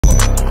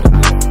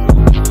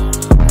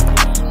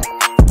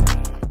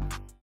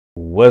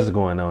What's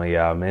going on,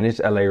 y'all, man? It's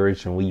LA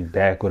Rich and we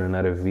back with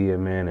another video,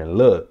 man. And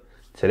look,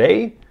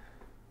 today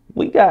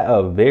we got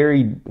a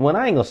very, well,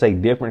 I ain't gonna say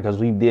different because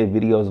we did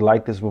videos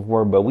like this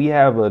before, but we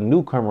have a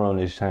newcomer on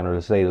this channel,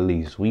 to say the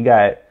least. We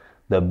got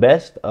the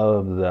best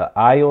of the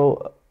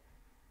Isle,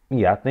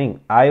 I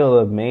think Isle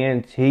of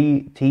Man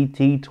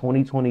TT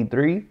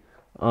 2023.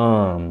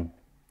 And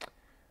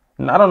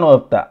I don't know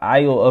if the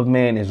Isle of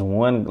Man is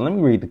one. Let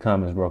me read the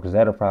comments, bro, because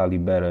that'll probably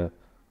be better.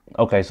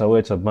 Okay, so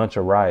it's a bunch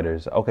of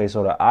riders. Okay,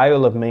 so the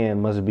Isle of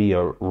Man must be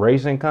a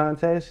racing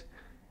contest.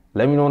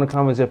 Let me know in the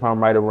comments if I'm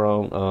right or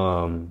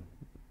wrong.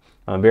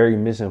 I'm very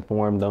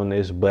misinformed on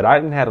this, but I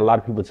didn't had a lot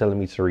of people telling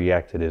me to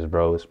react to this,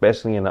 bro,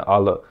 especially in a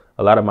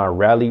lot of my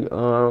rally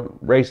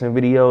racing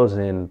videos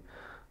and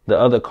the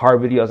other car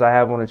videos I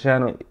have on the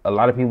channel. A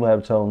lot of people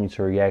have told me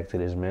to react to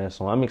this, man.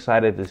 So I'm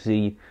excited to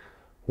see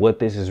what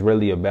this is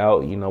really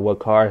about, you know, what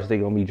cars they're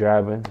going to be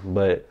driving.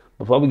 But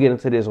before we get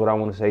into this, what I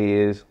want to say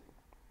is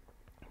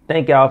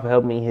thank y'all for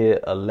helping me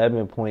hit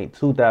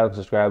 11.2 thousand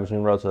subscribers. We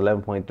rose to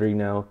 11.3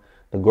 now.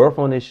 The growth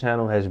on this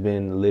channel has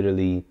been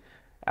literally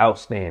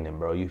outstanding,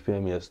 bro. You feel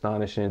me?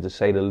 Astonishing, to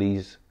say the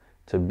least.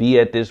 To be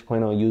at this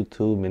point on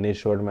YouTube in this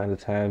short amount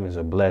of time is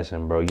a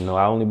blessing, bro. You know,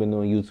 I only been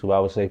doing YouTube, I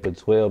would say, for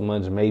 12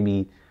 months,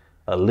 maybe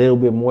a little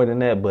bit more than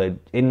that, but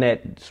in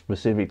that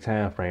specific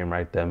time frame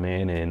right there,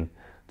 man. And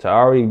to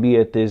already be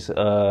at this,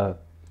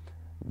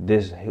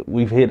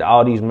 we've hit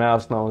all these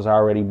milestones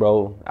already,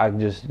 bro. I can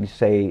just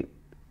say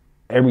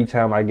every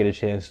time I get a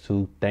chance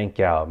to thank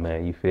y'all,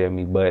 man. You feel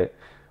me? But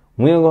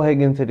we gonna go ahead and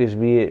get into this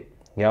vid.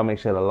 Y'all make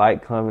sure to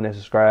like, comment, and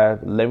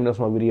subscribe. Let me know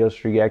some more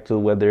videos to react to,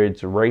 whether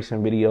it's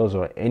racing videos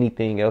or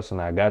anything else, and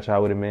I got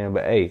y'all with it, man.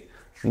 But hey,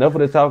 enough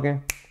of the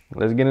talking.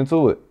 Let's get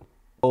into it.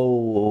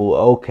 Oh,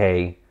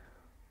 okay.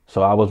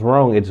 So I was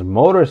wrong. It's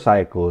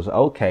motorcycles.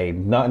 Okay.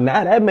 Now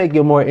that make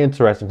it more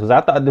interesting, because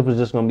I thought this was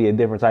just going to be a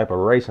different type of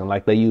racing.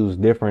 Like they use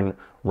different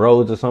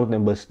roads or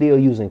something, but still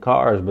using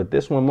cars. But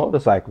this one,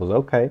 motorcycles.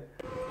 Okay.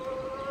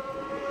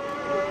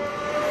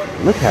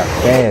 Look how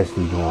fast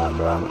he's going,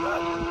 bro.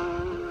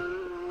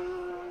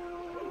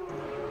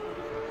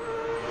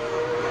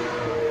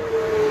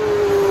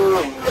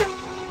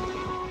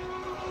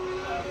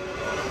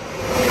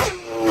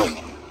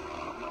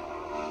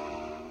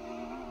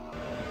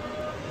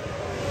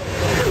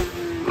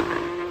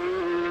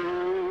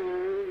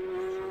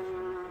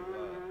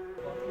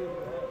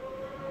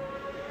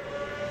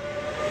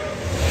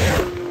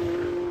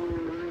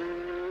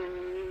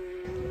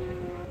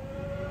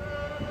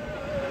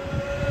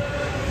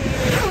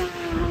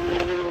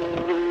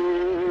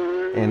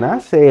 And I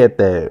said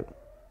that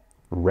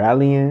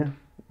rallying,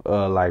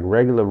 like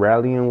regular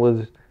rallying,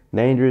 was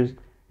dangerous.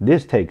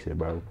 This takes it,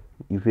 bro.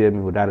 You feel me?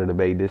 Without a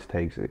debate, this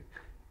takes it.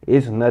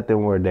 It's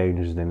nothing more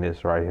dangerous than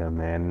this right here,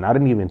 man. And I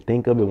didn't even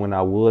think of it when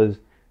I was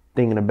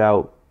thinking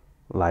about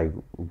like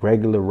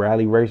regular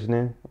rally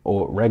racing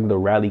or regular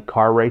rally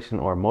car racing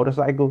or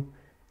motorcycle.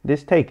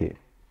 This take it.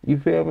 You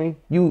feel me?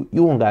 You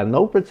don't got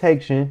no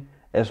protection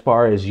as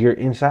far as you're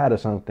inside of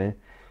something.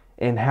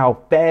 And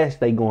how fast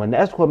they going.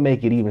 That's what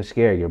make it even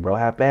scarier, bro.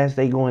 How fast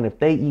they going. If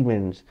they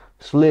even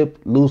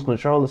slip, lose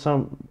control or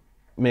something,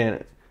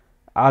 man,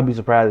 I'll be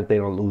surprised if they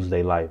don't lose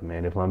their life,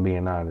 man, if I'm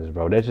being honest,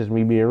 bro. That's just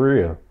me being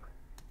real.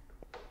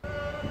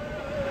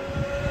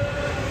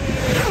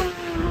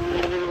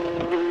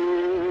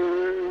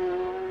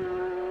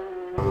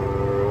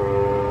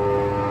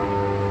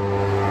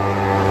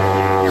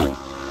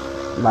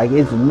 Like,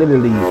 it's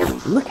literally,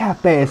 look how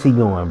fast he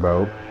going,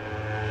 bro.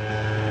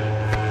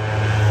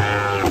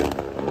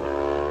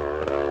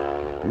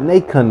 And they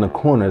cutting the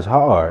corners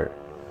hard.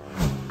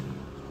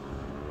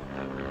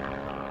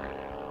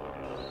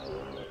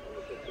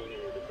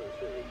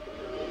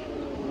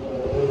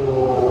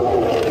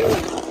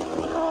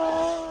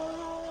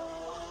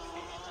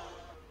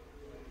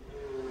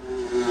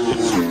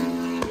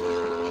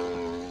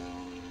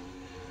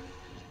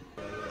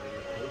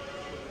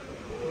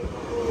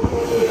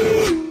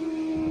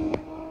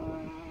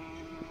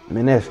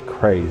 Man, that's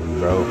crazy,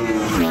 bro.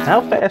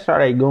 How fast are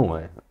they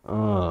going?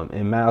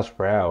 In miles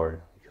per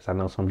hour? I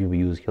know some people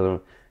use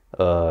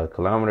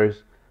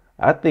kilometers.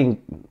 I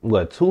think,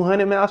 what,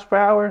 200 miles per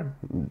hour?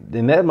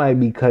 Then that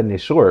might be cutting it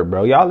short,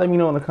 bro. Y'all let me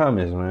know in the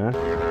comments, man.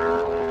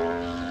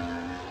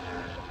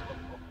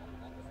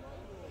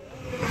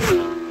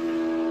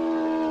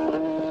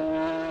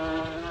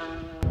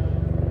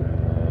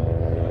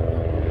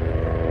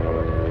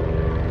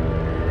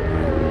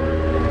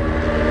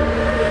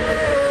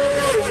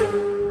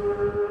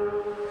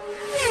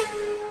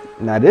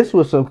 Now, this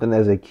was something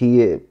as a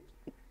kid.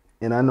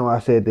 And I know I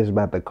said this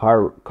about the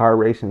car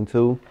racing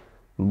too,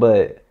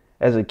 but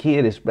as a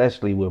kid,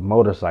 especially with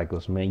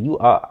motorcycles, man,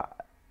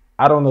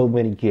 I don't know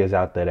many kids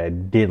out there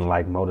that didn't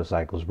like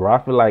motorcycles, bro. I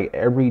feel like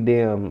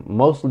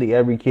mostly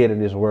every kid in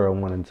this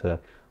world wanted to,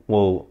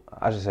 well,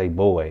 I should say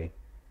boy,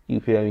 you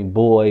feel me?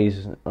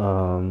 Boys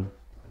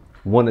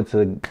wanted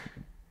to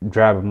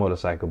drive a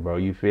motorcycle, bro.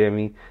 You feel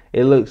me?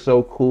 It looked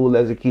so cool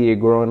as a kid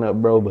growing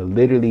up, bro, but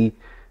literally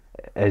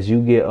as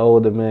you get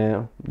older,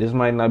 man, this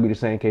might not be the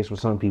same case for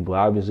some people.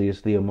 Obviously, it's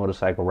still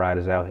motorcycle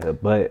riders out here.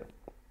 But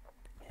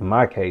in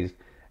my case,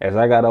 as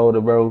I got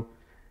older, bro,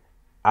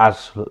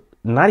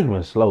 not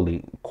even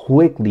slowly,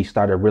 quickly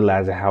started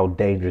realizing how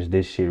dangerous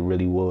this shit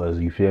really was.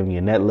 You feel me?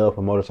 And that love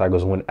for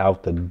motorcycles went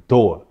out the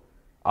door.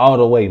 All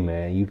the way,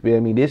 man. You feel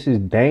me? This is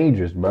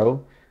dangerous,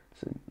 bro.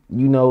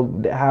 You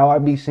know how I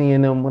be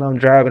seeing them when I'm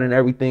driving and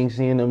everything,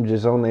 seeing them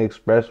just on the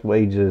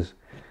expressway, just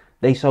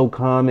they so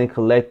calm and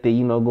collected,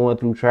 you know, going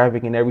through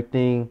traffic and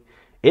everything.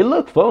 It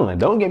looked fun,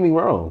 don't get me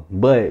wrong.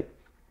 But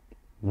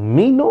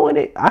me knowing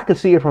it, I could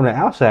see it from the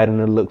outside and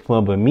it looked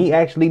fun. But me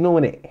actually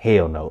knowing it,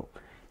 hell no.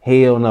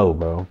 Hell no,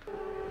 bro.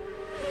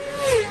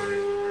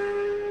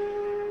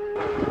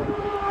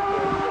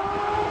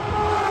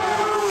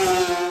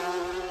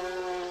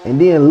 And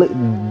then look,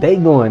 they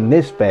going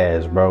this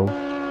fast, bro.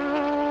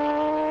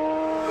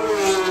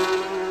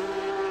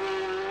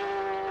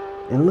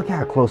 And look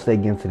how close they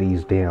get to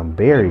these damn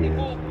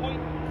barriers.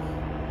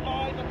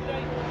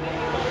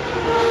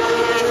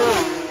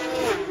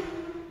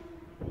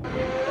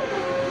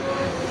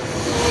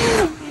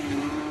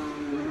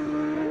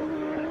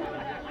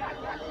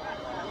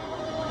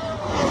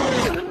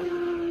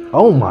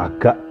 Oh my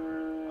God.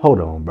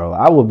 Hold on, bro.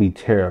 I would be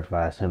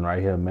terrified sitting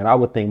right here, man. I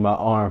would think my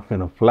arm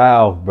finna fly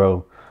off,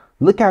 bro.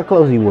 Look how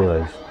close he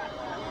was.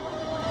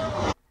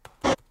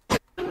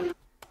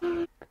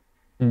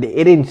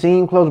 It didn't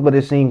seem close, but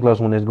it seemed close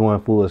when it's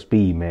going full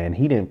speed, man.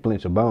 He didn't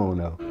flinch a bone,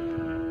 though.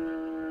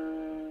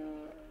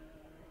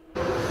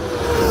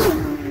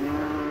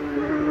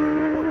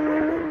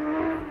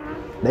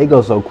 They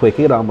go so quick,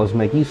 it almost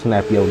make you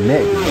snap your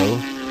neck, bro.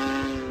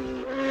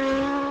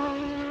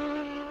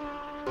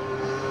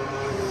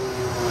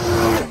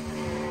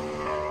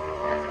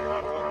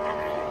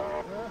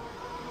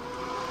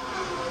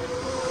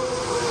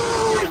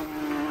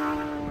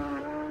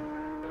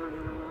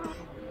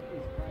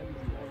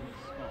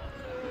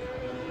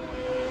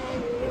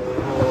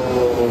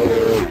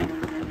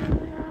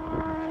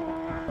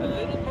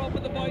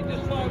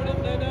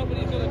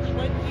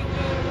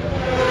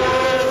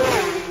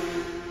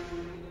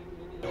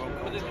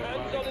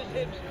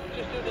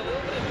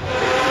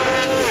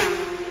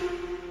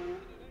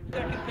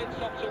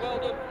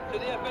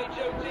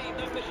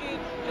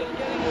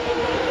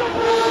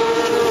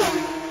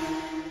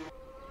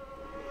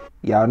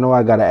 Y'all know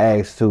I gotta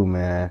ask too,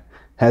 man.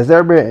 Has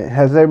there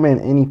been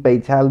any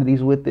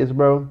fatalities with this,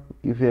 bro?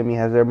 You feel me?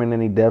 Has there been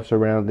any deaths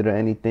around it or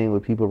anything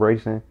with people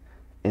racing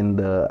in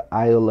the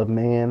Isle of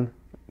Man?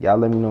 Y'all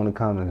let me know in the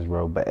comments,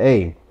 bro. But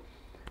hey,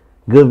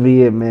 good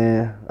vid,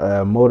 man.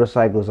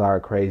 Motorcycles are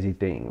a crazy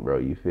thing, bro.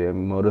 You feel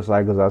me?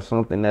 Motorcycles are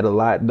something that a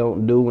lot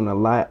don't do and a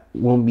lot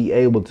won't be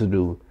able to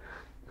do,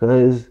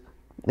 cause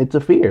it's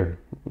a fear.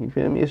 You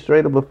feel me? It's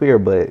straight up a fear.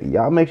 But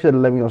y'all make sure to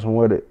let me know some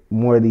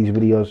more of these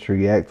videos to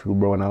react to,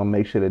 bro. And I'll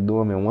make sure to do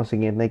them. And once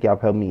again, thank y'all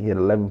for helping me hit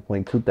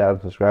 11.2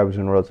 thousand subscribers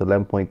in the road to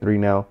 11.3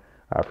 now.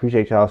 I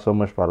appreciate y'all so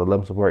much for all the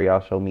love and support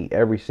y'all show me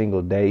every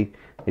single day.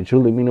 It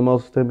truly means the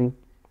most to me.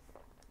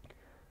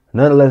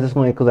 Nonetheless, this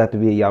one equals out the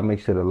video. Y'all make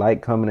sure to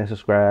like, comment, and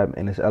subscribe.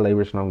 And it's LA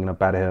Rich, and I'm getting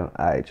up out of here.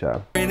 Alright,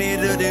 y'all. I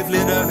just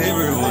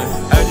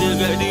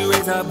got the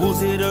race, I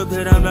boost it up,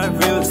 that I'm not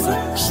real.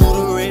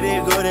 Shooter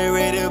ready, go there,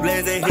 ready,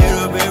 blaze, they hit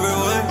up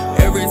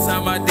everyone. Every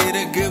time I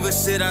didn't give a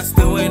shit, I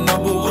still ain't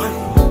number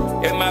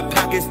one. In my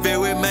pockets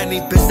filled with money,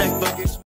 bitch, like fucking.